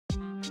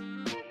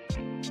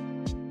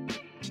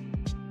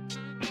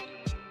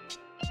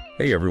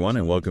Hey everyone,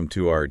 and welcome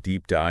to our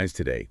deep dives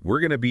today. We're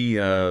going to be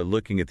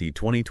looking at the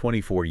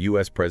 2024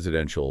 U.S.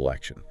 presidential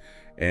election.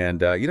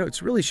 And,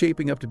 it's really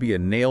shaping up to be a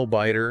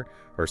nail-biter.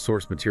 Our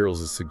source materials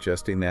is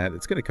suggesting that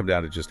it's going to come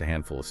down to just a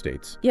handful of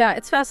states. Yeah,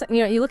 it's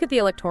fascinating. You look at the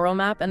electoral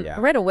map, and Yeah.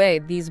 right away,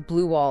 these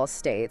blue wall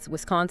states,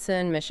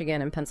 Wisconsin,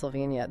 Michigan, and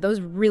Pennsylvania,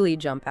 those really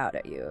jump out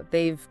at you.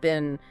 They've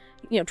been,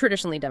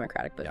 traditionally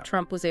Democratic, but Yeah.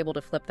 Trump was able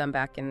to flip them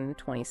back in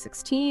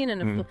 2016,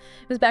 and it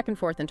was back and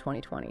forth in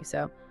 2020.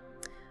 So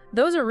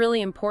those are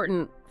really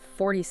important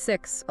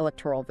 46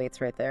 electoral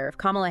votes right there. If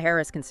Kamala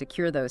Harris can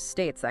secure those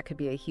states, that could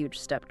be a huge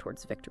step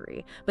towards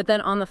victory. But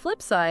then on the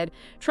flip side,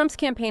 Trump's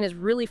campaign is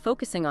really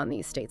focusing on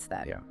these states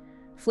that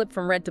flipped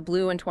from red to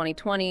blue in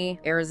 2020,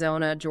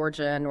 Arizona,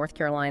 Georgia, North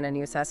Carolina, and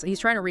USA. So he's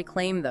trying to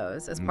reclaim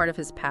those as part of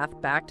his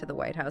path back to the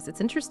White House.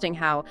 It's interesting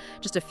how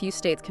just a few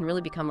states can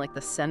really become like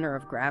the center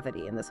of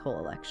gravity in this whole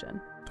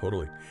election.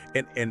 Totally.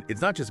 And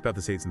it's not just about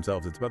the states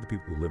themselves, it's about the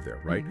people who live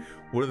there, right?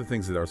 One of the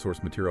things that our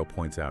source material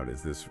points out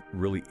is this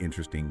really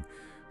interesting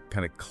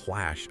kind of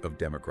clash of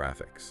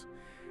demographics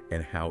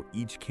and how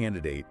each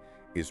candidate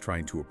is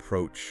trying to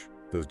approach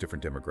those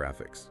different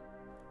demographics.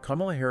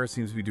 Kamala Harris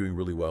seems to be doing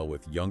really well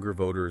with younger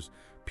voters,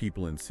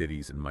 people in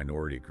cities, and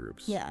minority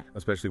groups,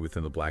 especially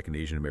within the Black and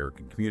Asian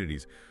American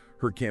communities.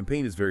 Her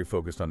campaign is very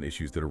focused on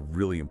issues that are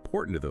really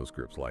important to those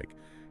groups, like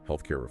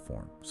healthcare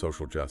reform,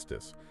 social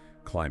justice,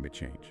 climate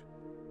change.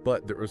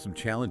 But there are some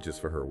challenges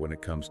for her when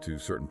it comes to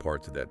certain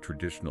parts of that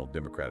traditional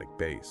Democratic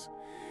base,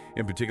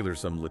 in particular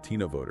some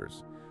Latino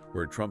voters,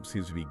 where Trump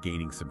seems to be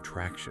gaining some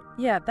traction.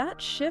 Yeah, that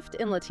shift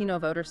in Latino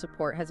voter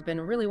support has been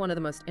really one of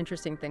the most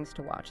interesting things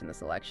to watch in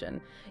this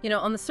election.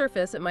 On the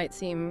surface, it might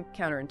seem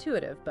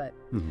counterintuitive, but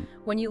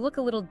when you look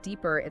a little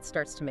deeper, it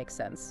starts to make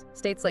sense.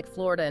 States like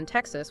Florida and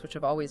Texas, which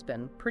have always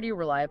been pretty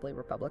reliably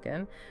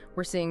Republican,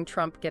 we're seeing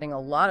Trump getting a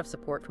lot of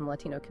support from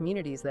Latino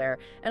communities there.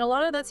 And a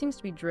lot of that seems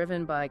to be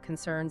driven by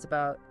concerns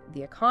about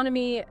the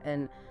economy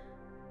and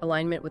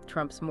alignment with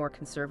Trump's more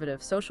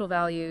conservative social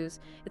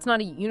values. It's not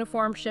a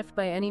uniform shift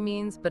by any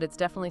means, but it's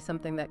definitely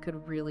something that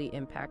could really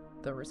impact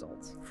the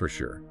results. For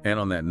sure. And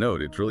on that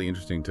note, it's really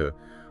interesting to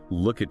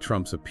look at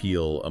Trump's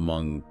appeal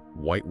among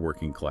white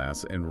working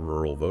class and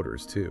rural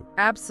voters, too.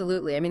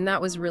 Absolutely. I mean, that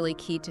was really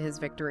key to his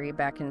victory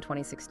back in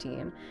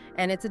 2016.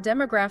 And it's a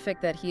demographic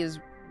that he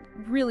is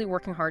really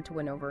working hard to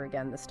win over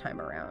again this time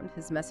around.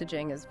 His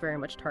messaging is very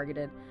much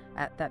targeted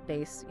at that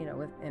base,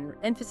 with an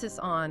emphasis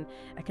on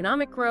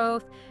economic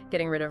growth,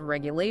 getting rid of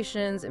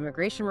regulations,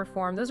 immigration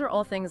reform. Those are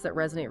all things that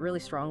resonate really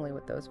strongly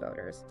with those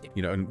voters.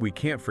 And we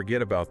can't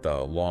forget about the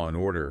law and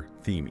order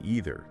theme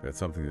either. That's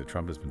something that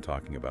Trump has been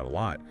talking about a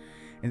lot.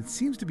 And it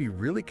seems to be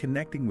really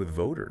connecting with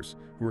voters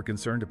who are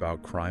concerned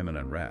about crime and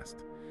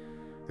unrest,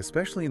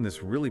 especially in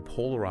this really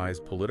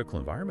polarized political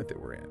environment that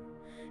we're in.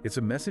 It's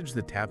a message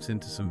that taps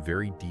into some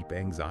very deep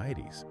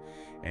anxieties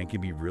and can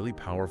be really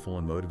powerful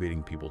in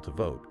motivating people to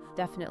vote.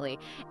 Definitely.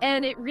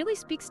 And it really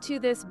speaks to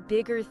this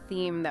bigger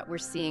theme that we're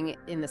seeing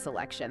in this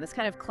election, this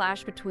kind of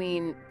clash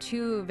between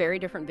two very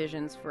different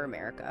visions for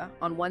America.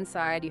 On one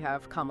side, you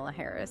have Kamala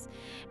Harris,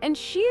 and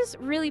she's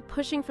really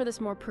pushing for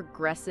this more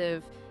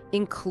progressive,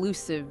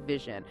 inclusive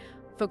vision.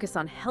 Focus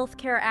on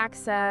healthcare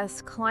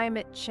access,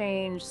 climate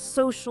change,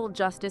 social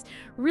justice,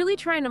 really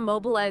trying to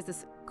mobilize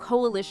this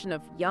coalition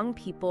of young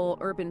people,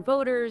 urban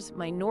voters,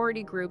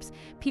 minority groups,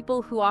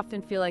 people who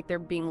often feel like they're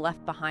being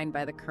left behind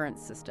by the current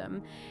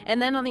system.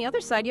 And then on the other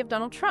side, you have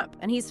Donald Trump,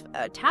 and he's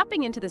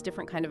tapping into this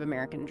different kind of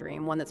American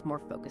dream, one that's more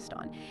focused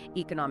on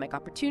economic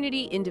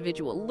opportunity,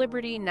 individual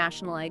liberty,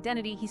 national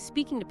identity. He's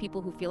speaking to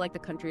people who feel like the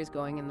country is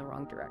going in the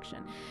wrong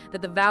direction,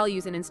 that the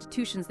values and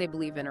institutions they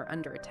believe in are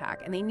under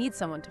attack, and they need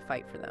someone to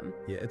fight for them.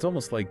 Yeah, it's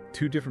almost like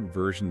two different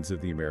versions of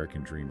the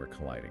American dream are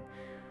colliding.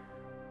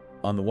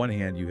 On the one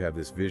hand, you have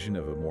this vision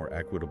of a more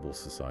equitable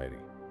society,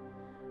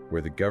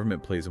 where the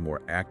government plays a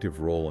more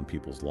active role in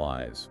people's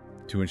lives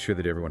to ensure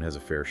that everyone has a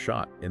fair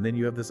shot. And then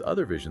you have this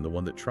other vision, the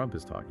one that Trump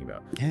is talking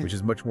about, which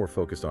is much more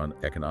focused on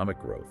economic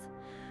growth,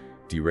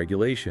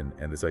 deregulation,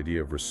 and this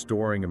idea of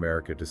restoring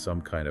America to some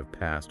kind of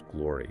past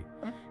glory.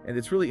 And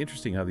it's really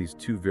interesting how these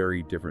two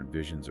very different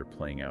visions are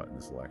playing out in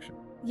this election.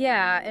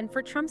 Yeah, and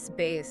for Trump's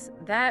base,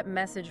 that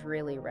message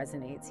really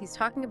resonates. He's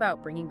talking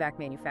about bringing back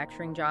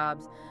manufacturing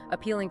jobs,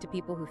 appealing to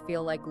people who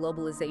feel like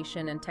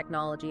globalization and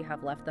technology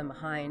have left them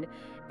behind.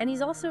 And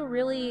he's also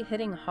really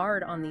hitting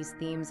hard on these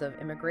themes of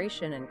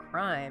immigration and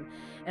crime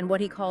and what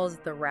he calls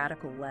the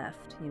radical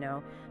left,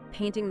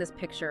 painting this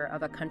picture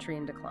of a country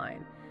in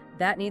decline.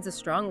 That needs a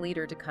strong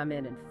leader to come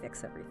in and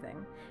fix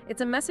everything.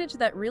 It's a message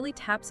that really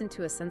taps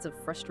into a sense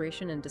of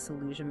frustration and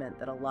disillusionment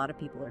that a lot of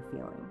people are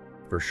feeling.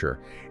 For sure.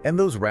 And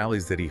those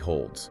rallies that he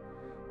holds,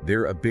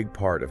 they're a big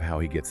part of how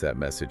he gets that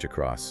message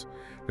across.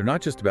 They're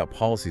not just about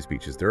policy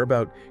speeches, they're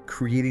about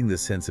creating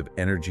this sense of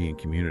energy and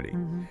community,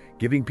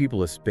 giving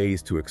people a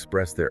space to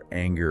express their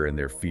anger and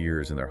their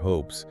fears and their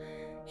hopes.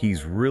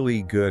 He's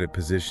really good at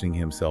positioning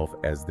himself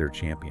as their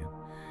champion,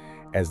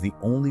 as the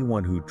only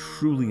one who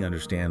truly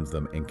understands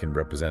them and can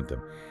represent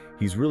them.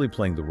 He's really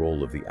playing the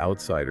role of the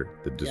outsider,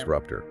 the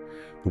disruptor,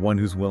 the one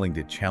who's willing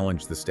to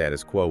challenge the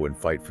status quo and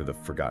fight for the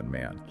forgotten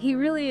man. He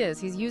really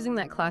is. He's using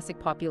that classic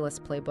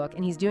populist playbook,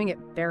 and he's doing it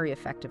very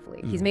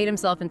effectively. He's made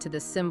himself into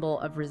this symbol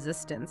of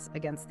resistance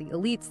against the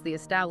elites, the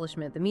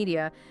establishment, the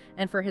media,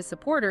 and for his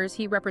supporters,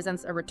 he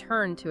represents a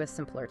return to a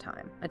simpler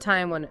time, a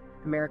time when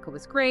America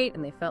was great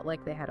and they felt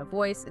like they had a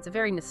voice. It's a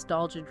very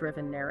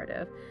nostalgia-driven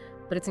narrative,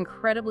 but it's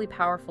incredibly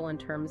powerful in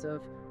terms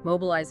of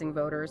mobilizing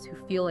voters who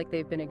feel like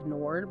they've been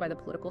ignored by the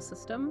political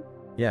system.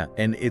 Yeah,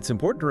 and it's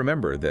important to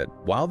remember that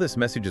while this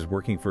message is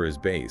working for his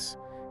base,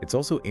 it's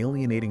also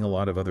alienating a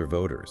lot of other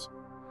voters.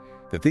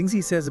 The things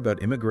he says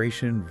about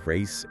immigration,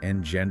 race,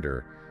 and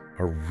gender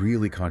are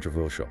really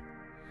controversial.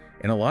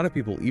 And a lot of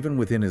people, even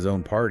within his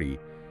own party,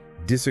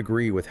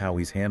 disagree with how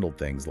he's handled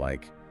things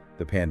like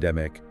the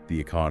pandemic, the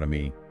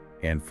economy,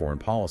 and foreign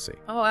policy.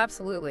 Oh,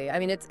 absolutely. I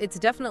mean, it's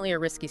definitely a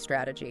risky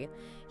strategy.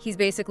 He's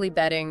basically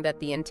betting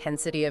that the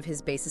intensity of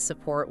his base's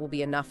support will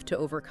be enough to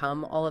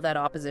overcome all of that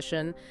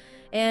opposition.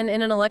 And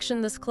in an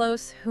election this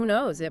close, who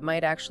knows? It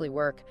might actually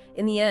work.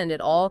 In the end,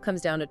 it all comes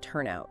down to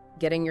turnout,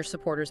 getting your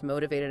supporters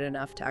motivated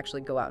enough to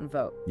actually go out and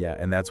vote. Yeah,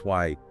 and that's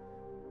why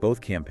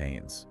both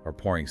campaigns are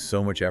pouring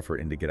so much effort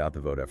into get out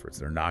the vote efforts.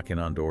 They're knocking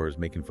on doors,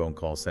 making phone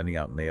calls, sending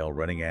out mail,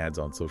 running ads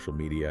on social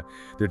media.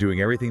 They're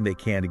doing everything they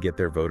can to get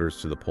their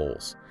voters to the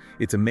polls.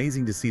 It's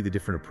amazing to see the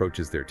different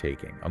approaches they're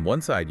taking. On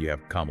one side, you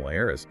have Kamala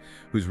Harris,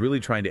 who's really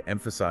trying to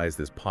emphasize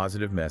this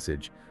positive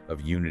message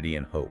of unity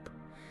and hope.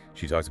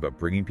 She talks about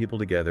bringing people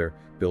together,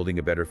 building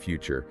a better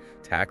future,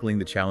 tackling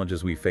the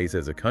challenges we face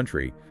as a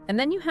country. And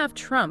then you have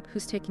Trump,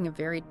 who's taking a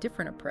very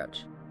different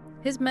approach.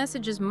 His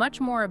message is much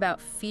more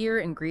about fear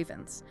and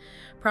grievance,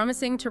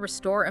 promising to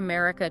restore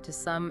America to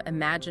some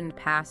imagined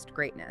past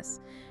greatness.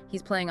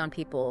 He's playing on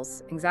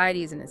people's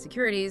anxieties and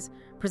insecurities,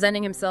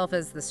 presenting himself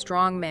as the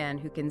strong man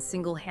who can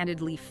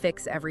single-handedly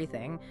fix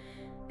everything.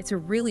 It's a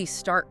really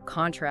stark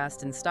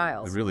contrast in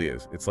styles. It really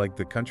is. It's like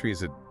the country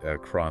is at a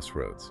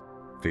crossroads,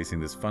 facing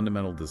this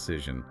fundamental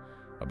decision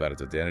about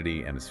its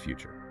identity and its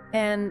future.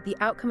 And the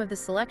outcome of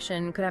this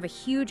election could have a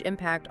huge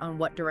impact on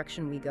what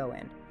direction we go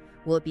in.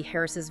 Will it be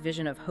Harris's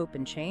vision of hope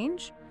and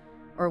change?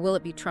 Or will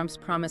it be Trump's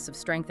promise of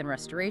strength and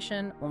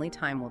restoration? Only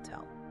time will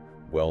tell.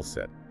 Well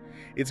said.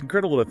 It's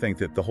incredible to think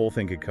that the whole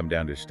thing could come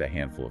down to just a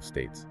handful of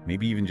states,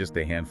 maybe even just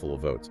a handful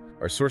of votes.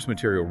 Our source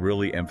material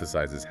really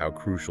emphasizes how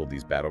crucial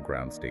these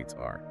battleground states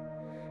are.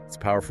 It's a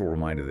powerful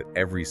reminder that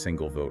every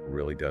single vote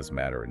really does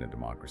matter in a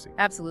democracy.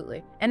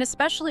 Absolutely. And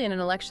especially in an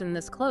election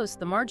this close,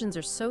 the margins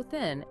are so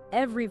thin,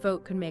 every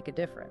vote could make a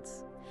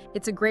difference.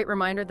 It's a great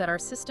reminder that our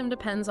system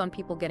depends on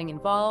people getting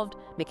involved,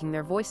 making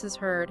their voices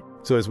heard.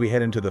 So as we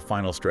head into the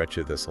final stretch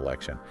of this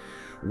election,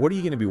 what are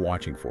you going to be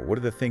watching for? What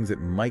are the things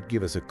that might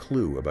give us a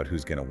clue about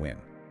who's going to win?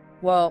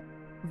 Well,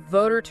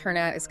 voter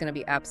turnout is going to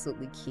be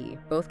absolutely key.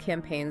 Both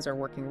campaigns are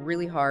working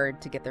really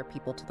hard to get their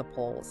people to the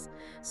polls.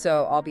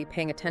 So I'll be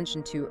paying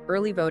attention to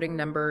early voting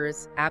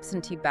numbers,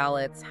 absentee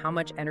ballots, how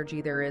much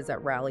energy there is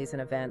at rallies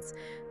and events.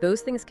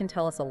 Those things can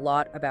tell us a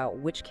lot about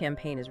which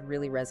campaign is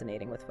really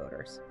resonating with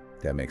voters.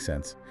 That makes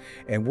sense.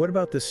 And what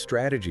about the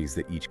strategies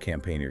that each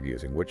campaign are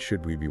using? What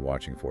should we be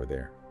watching for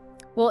there?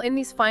 Well, in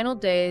these final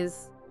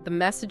days, the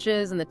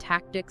messages and the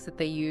tactics that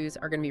they use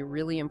are going to be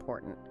really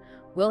important.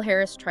 Will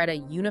Harris try to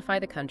unify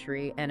the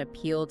country and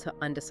appeal to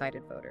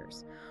undecided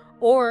voters?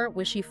 Or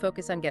will she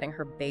focus on getting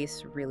her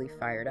base really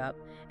fired up?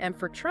 And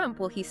for Trump,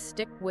 will he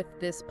stick with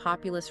this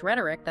populist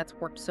rhetoric that's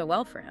worked so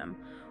well for him?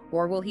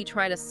 Or will he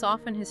try to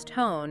soften his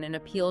tone and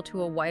appeal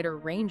to a wider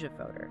range of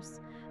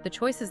voters? The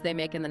choices they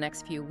make in the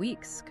next few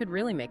weeks could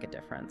really make a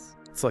difference.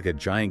 It's like a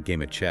giant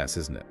game of chess,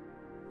 isn't it?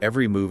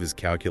 Every move is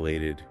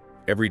calculated,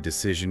 every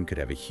decision could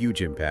have a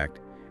huge impact,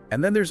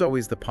 and then there's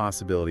always the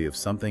possibility of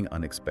something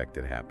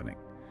unexpected happening.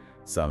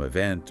 Some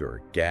event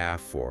or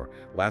gaffe or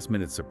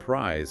last-minute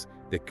surprise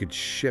that could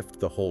shift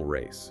the whole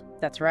race.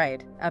 That's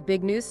right. A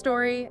big news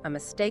story, a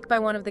mistake by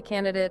one of the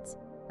candidates,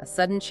 a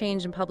sudden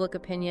change in public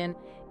opinion,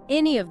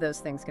 any of those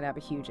things can have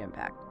a huge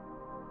impact,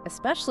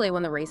 especially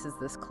when the race is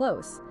this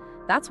close.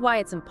 That's why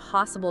it's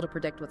impossible to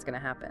predict what's going to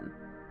happen.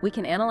 We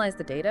can analyze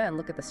the data and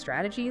look at the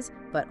strategies,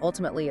 but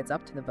ultimately it's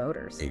up to the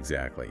voters.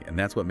 Exactly, and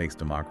that's what makes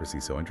democracy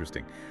so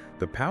interesting.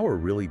 The power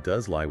really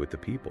does lie with the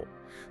people.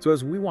 So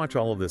as we watch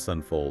all of this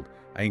unfold,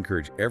 I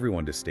encourage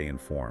everyone to stay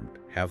informed,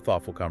 have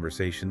thoughtful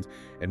conversations,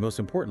 and most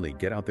importantly,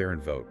 get out there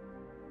and vote.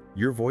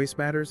 Your voice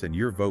matters, and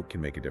your vote can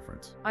make a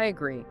difference. I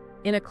agree.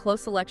 In a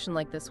close election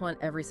like this one,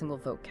 every single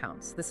vote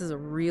counts. This is a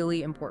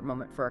really important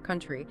moment for our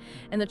country,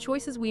 and the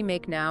choices we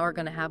make now are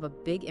going to have a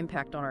big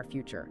impact on our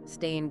future.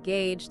 Stay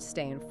engaged,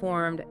 stay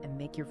informed, and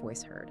make your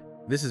voice heard.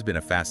 This has been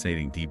a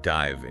fascinating deep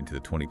dive into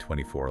the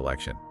 2024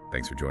 election.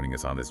 Thanks for joining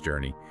us on this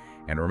journey.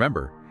 And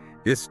remember,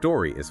 this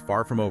story is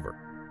far from over.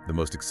 The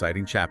most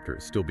exciting chapter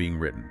is still being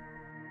written.